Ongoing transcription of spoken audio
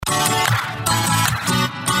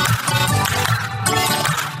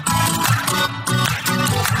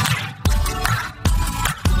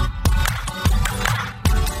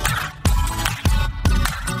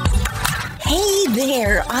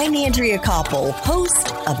Koppel,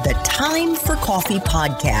 host of the Time for Coffee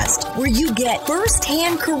podcast, where you get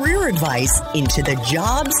first-hand career advice into the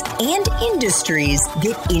jobs and industries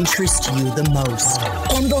that interest you the most.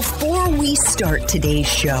 And before we start today's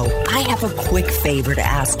show, I have a quick favor to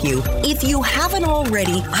ask you. If you haven't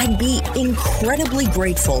already, I'd be incredibly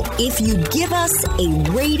grateful if you give us a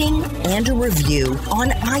rating and a review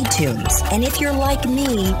on iTunes. And if you're like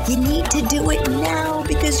me, you need to do it now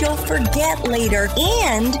because you'll forget later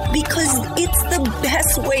and because it's the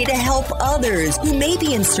best way to help others who may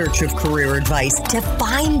be in search of career advice to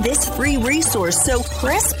find this free resource. So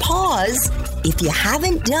press pause if you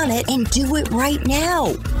haven't done it and do it right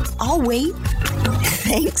now. I'll wait.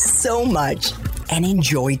 Thanks so much and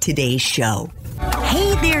enjoy today's show.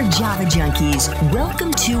 Hey there, Java Junkies.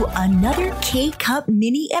 Welcome to another K-Cup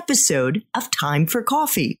mini episode of Time for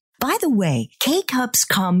Coffee. By the way, K-Cups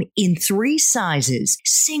come in 3 sizes,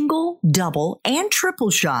 single, double, and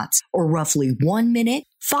triple shots, or roughly 1 minute,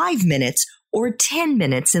 5 minutes, or 10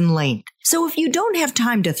 minutes in length. So if you don't have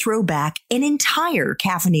time to throw back an entire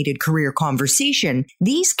caffeinated career conversation,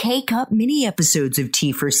 these K-Cup mini episodes of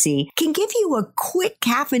T4C can give you a quick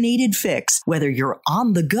caffeinated fix, whether you're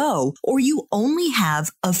on the go or you only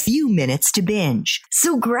have a few minutes to binge.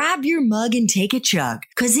 So grab your mug and take a chug,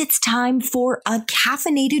 because it's time for a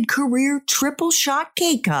caffeinated career triple shot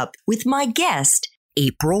K-Cup with my guest,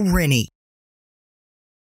 April Rinne.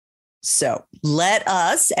 So let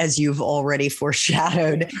us, as you've already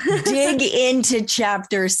foreshadowed, dig into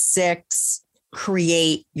Chapter 6,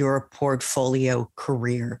 create your portfolio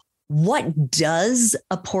career. What does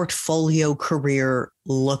a portfolio career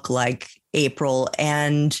look like, April?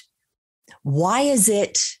 And why is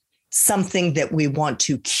it something that we want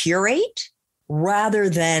to curate rather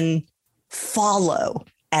than follow,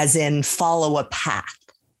 as in follow a path?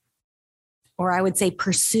 Or I would say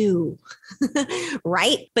pursue,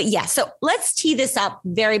 right? But yeah, so let's tee this up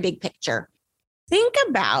very big picture. Think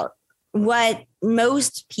about what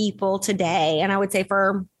most people today, and I would say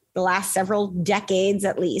for the last several decades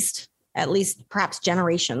at least perhaps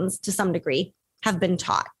generations to some degree, have been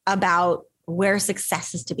taught about where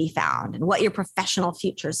success is to be found and what your professional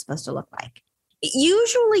future is supposed to look like. It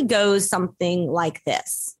usually goes something like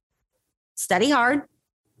this: study hard,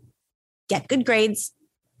 get good grades,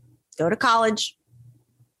 go to college,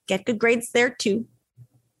 get good grades there too,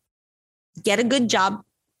 get a good job,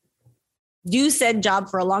 do said job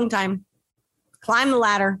for a long time, climb the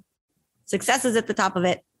ladder, success is at the top of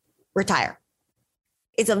it, retire.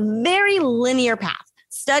 It's a very linear path.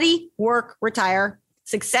 Study, work, retire.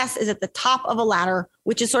 Success is at the top of a ladder,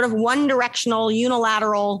 which is sort of one directional,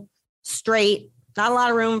 unilateral, straight, not a lot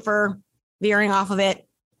of room for veering off of it.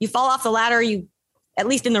 You fall off the ladder, at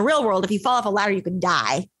least in the real world, if you fall off a ladder, you could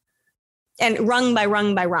die. And rung by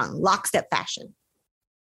rung by rung, lockstep fashion.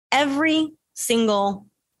 Every single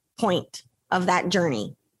point of that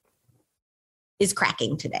journey is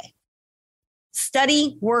cracking today.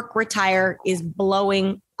 Study, work, retire is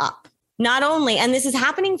blowing up. Not only, and this is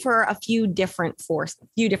happening for a few different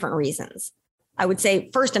reasons. I would say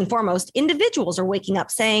first and foremost, individuals are waking up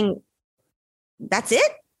saying, that's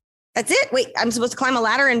it? That's it? Wait, I'm supposed to climb a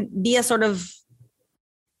ladder and be a sort of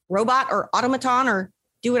robot or automaton or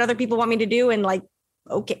do what other people want me to do. And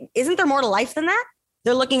okay, isn't there more to life than that?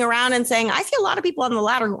 They're looking around and saying, I see a lot of people on the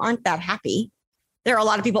ladder who aren't that happy. There are a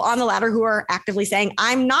lot of people on the ladder who are actively saying,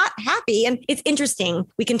 I'm not happy. And it's interesting.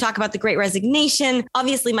 We can talk about the Great Resignation.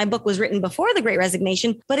 Obviously, my book was written before the Great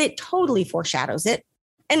Resignation, but it totally foreshadows it.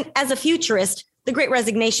 And as a futurist, the Great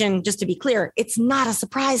Resignation, just to be clear, it's not a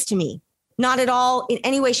surprise to me. Not at all in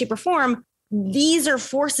any way, shape, or form. These are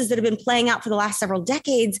forces that have been playing out for the last several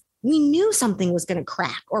decades. We knew something was going to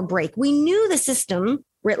crack or break. We knew the system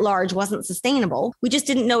writ large wasn't sustainable. We just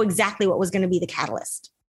didn't know exactly what was going to be the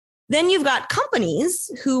catalyst. Then you've got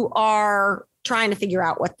companies who are trying to figure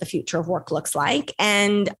out what the future of work looks like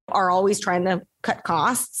and are always trying to cut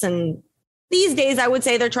costs. And these days, I would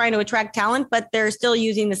say they're trying to attract talent, but they're still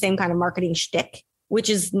using the same kind of marketing shtick, which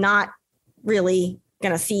is not really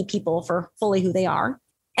going to see people for fully who they are.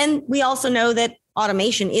 And we also know that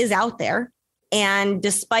automation is out there. And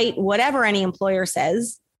despite whatever any employer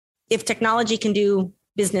says, if technology can do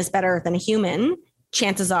business better than a human,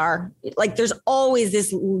 chances are there's always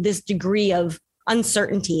this degree of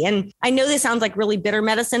uncertainty. And I know this sounds like really bitter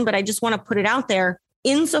medicine, but I just want to put it out there.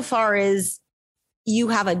 Insofar as you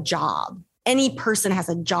have a job, any person has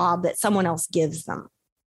a job that someone else gives them.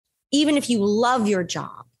 Even if you love your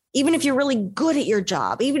job, even if you're really good at your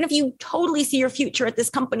job, even if you totally see your future at this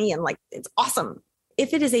company and it's awesome.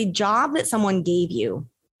 If it is a job that someone gave you,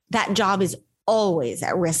 that job is always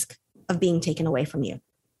at risk of being taken away from you.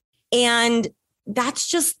 And that's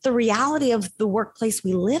just the reality of the workplace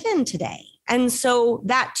we live in today. And so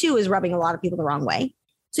that too is rubbing a lot of people the wrong way.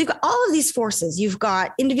 So you've got all of these forces. You've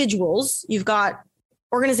got individuals, you've got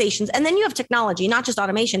organizations, and then you have technology, not just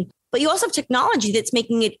automation, but you also have technology that's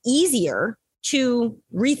making it easier to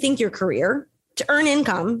rethink your career, to earn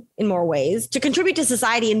income in more ways, to contribute to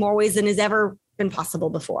society in more ways than has ever been possible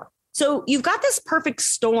before. So you've got this perfect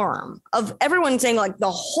storm of everyone saying like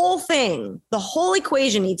the whole thing, the whole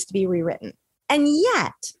equation needs to be rewritten. And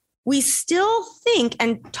yet we still think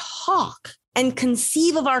and talk and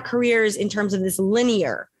conceive of our careers in terms of this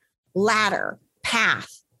linear ladder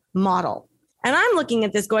path model. And I'm looking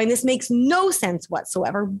at this going, this makes no sense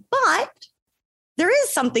whatsoever, but there is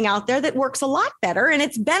something out there that works a lot better. And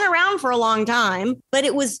it's been around for a long time, but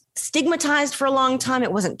it was stigmatized for a long time.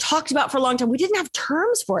 It wasn't talked about for a long time. We didn't have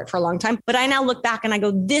terms for it for a long time. But I now look back and I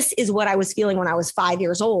go, this is what I was feeling when I was 5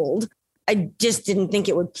 years old. I just didn't think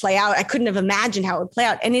it would play out. I couldn't have imagined how it would play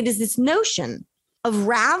out. And it is this notion of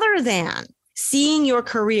rather than seeing your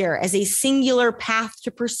career as a singular path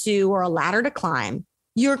to pursue or a ladder to climb,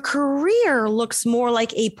 your career looks more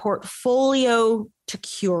like a portfolio to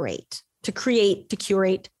curate, to create, to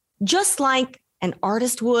curate, just like an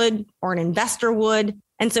artist would or an investor would.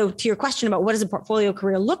 And so to your question about what does a portfolio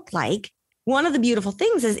career look like, one of the beautiful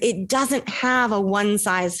things is it doesn't have a one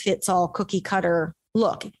size fits all cookie cutter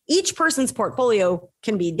look. Each person's portfolio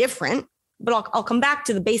can be different, but I'll come back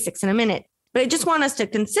to the basics in a minute. But I just want us to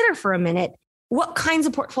consider for a minute what kinds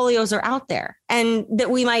of portfolios are out there and that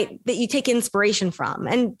you take inspiration from.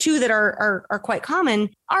 And two that are quite common,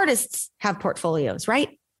 artists have portfolios,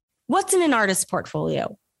 right? What's in an artist's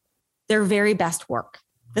portfolio? Their very best work,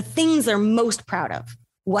 the things they're most proud of.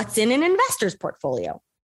 What's in an investor's portfolio?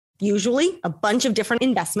 Usually a bunch of different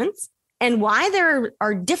investments. And why there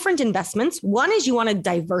are different investments, one is you want to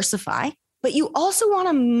diversify, but you also want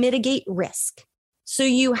to mitigate risk. So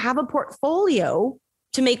you have a portfolio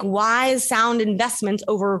to make wise, sound investments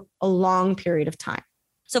over a long period of time.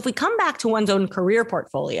 So if we come back to one's own career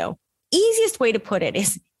portfolio, easiest way to put it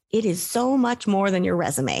is so much more than your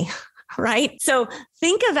resume, right? So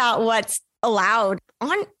think about what's allowed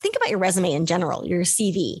think about your resume in general, your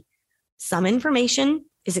CV. Some information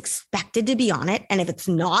is expected to be on it. And if it's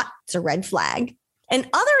not, it's a red flag. And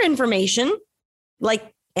other information,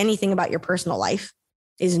 like anything about your personal life,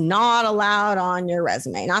 is not allowed on your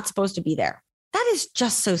resume, not supposed to be there. That is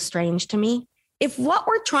just so strange to me. If what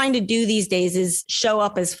we're trying to do these days is show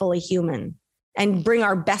up as fully human and bring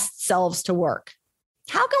our best selves to work,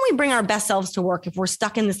 how can we bring our best selves to work if we're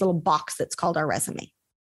stuck in this little box that's called our resume?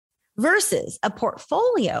 Versus a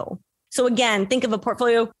portfolio. So again, think of a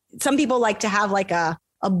portfolio. Some people like to have like a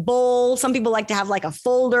bowl. Some people like to have like a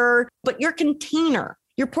folder, but your container,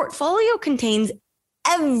 your portfolio contains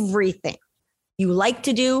everything you like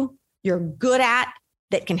to do, you're good at,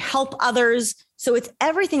 that can help others. So it's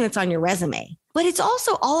everything that's on your resume, but it's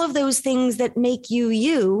also all of those things that make you,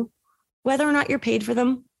 you, whether or not you're paid for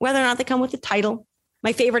them, whether or not they come with a title.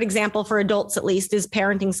 My favorite example for adults, at least, is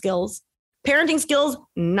parenting skills. Parenting skills,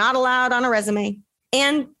 not allowed on a resume.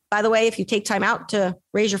 And by the way, if you take time out to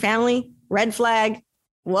raise your family, red flag.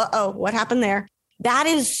 Whoa, what happened there? That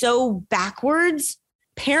is so backwards.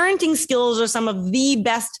 Parenting skills are some of the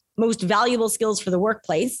best, most valuable skills for the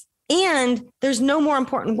workplace. And there's no more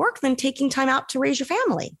important work than taking time out to raise your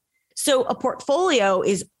family. So a portfolio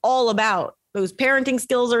is all about those parenting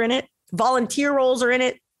skills are in it, volunteer roles are in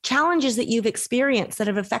it, challenges that you've experienced that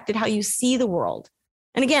have affected how you see the world.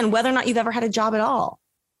 And again, whether or not you've ever had a job at all.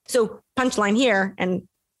 So punchline here, and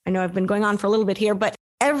I know I've been going on for a little bit here, but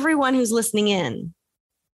everyone who's listening in,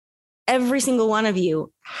 every single one of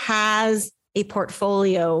you has a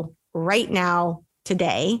portfolio right now,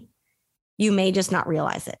 today. You may just not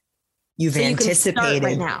realize it. You've anticipated.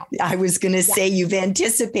 Right now. I was going to say you've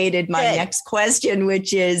anticipated my next question,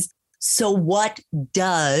 which is, so what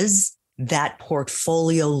does that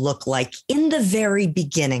portfolio look like in the very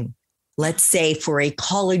beginning? Let's say for a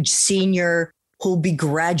college senior who'll be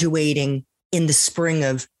graduating in the spring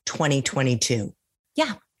of 2022.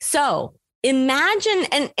 Yeah. So imagine,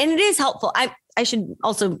 and it is helpful. I should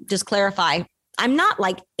also just clarify, I'm not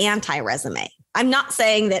like anti-resume. I'm not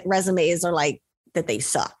saying that resumes are like, that they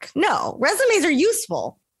suck. No, resumes are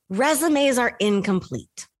useful. Resumes are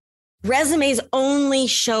incomplete. Resumes only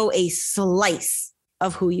show a slice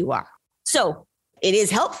of who you are. So it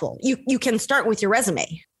is helpful. You can start with your resume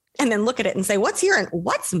and then look at it and say, what's here and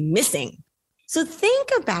what's missing? So think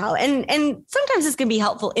about, and sometimes this can be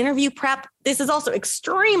helpful interview prep. This is also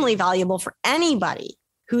extremely valuable for anybody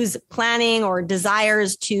who's planning or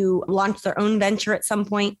desires to launch their own venture at some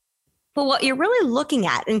point. But what you're really looking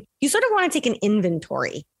at, and you sort of want to take an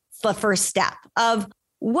inventory, the first step of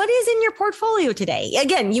what is in your portfolio today.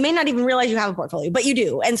 Again, you may not even realize you have a portfolio, but you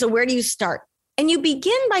do. And so where do you start? And you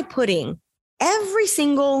begin by putting every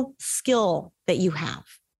single skill that you have.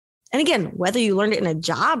 And again, whether you learned it in a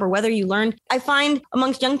job or whether you learned, I find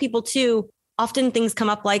amongst young people too, often things come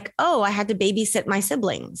up like, oh, I had to babysit my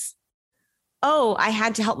siblings. Oh, I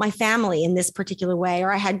had to help my family in this particular way,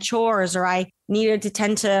 or I had chores, or I needed to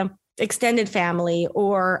tend to extended family,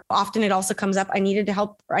 or often it also comes up, I needed to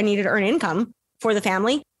help, or I needed to earn income for the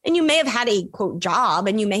family. And you may have had a quote job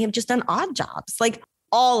and you may have just done odd jobs, like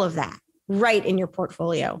all of that right in your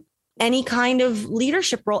portfolio. Any kind of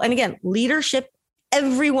leadership role. And again, leadership,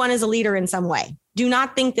 everyone is a leader in some way. Do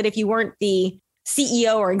not think that if you weren't the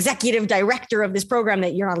CEO or executive director of this program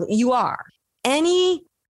that you're not, you are. Any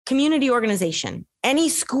community organization, any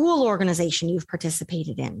school organization you've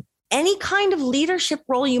participated in, any kind of leadership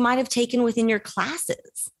role you might have taken within your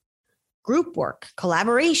classes, group work,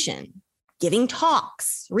 collaboration, giving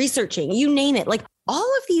talks, researching, you name it, like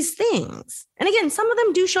all of these things. And again, some of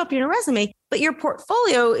them do show up in your resume, but your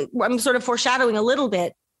portfolio, I'm sort of foreshadowing a little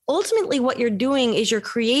bit. Ultimately, what you're doing is you're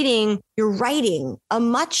writing a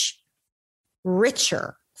much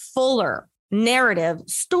richer, fuller narrative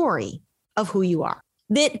story of who you are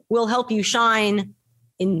that will help you shine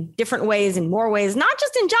in different ways, in more ways, not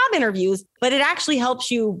just in job interviews, but it actually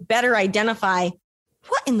helps you better identify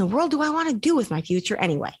what in the world do I want to do with my future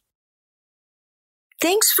anyway.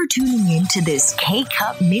 Thanks for tuning in to this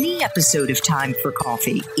K-Cup mini episode of Time for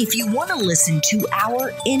Coffee. If you want to listen to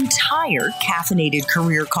our entire caffeinated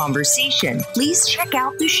career conversation, please check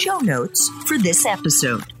out the show notes for this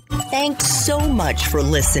episode. Thanks so much for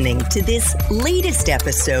listening to this latest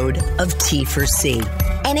episode of T4C.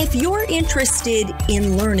 And if you're interested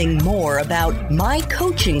in learning more about my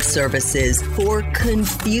coaching services for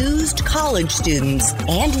confused college students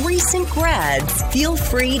and recent grads, feel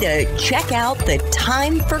free to check out the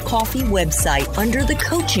Time for Coffee website under the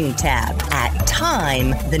coaching tab at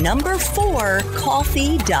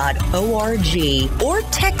time4coffee.org or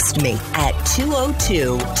text me at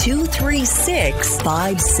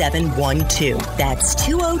 202-236-5712. That's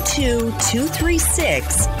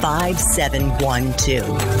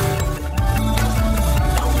 202-236-5712.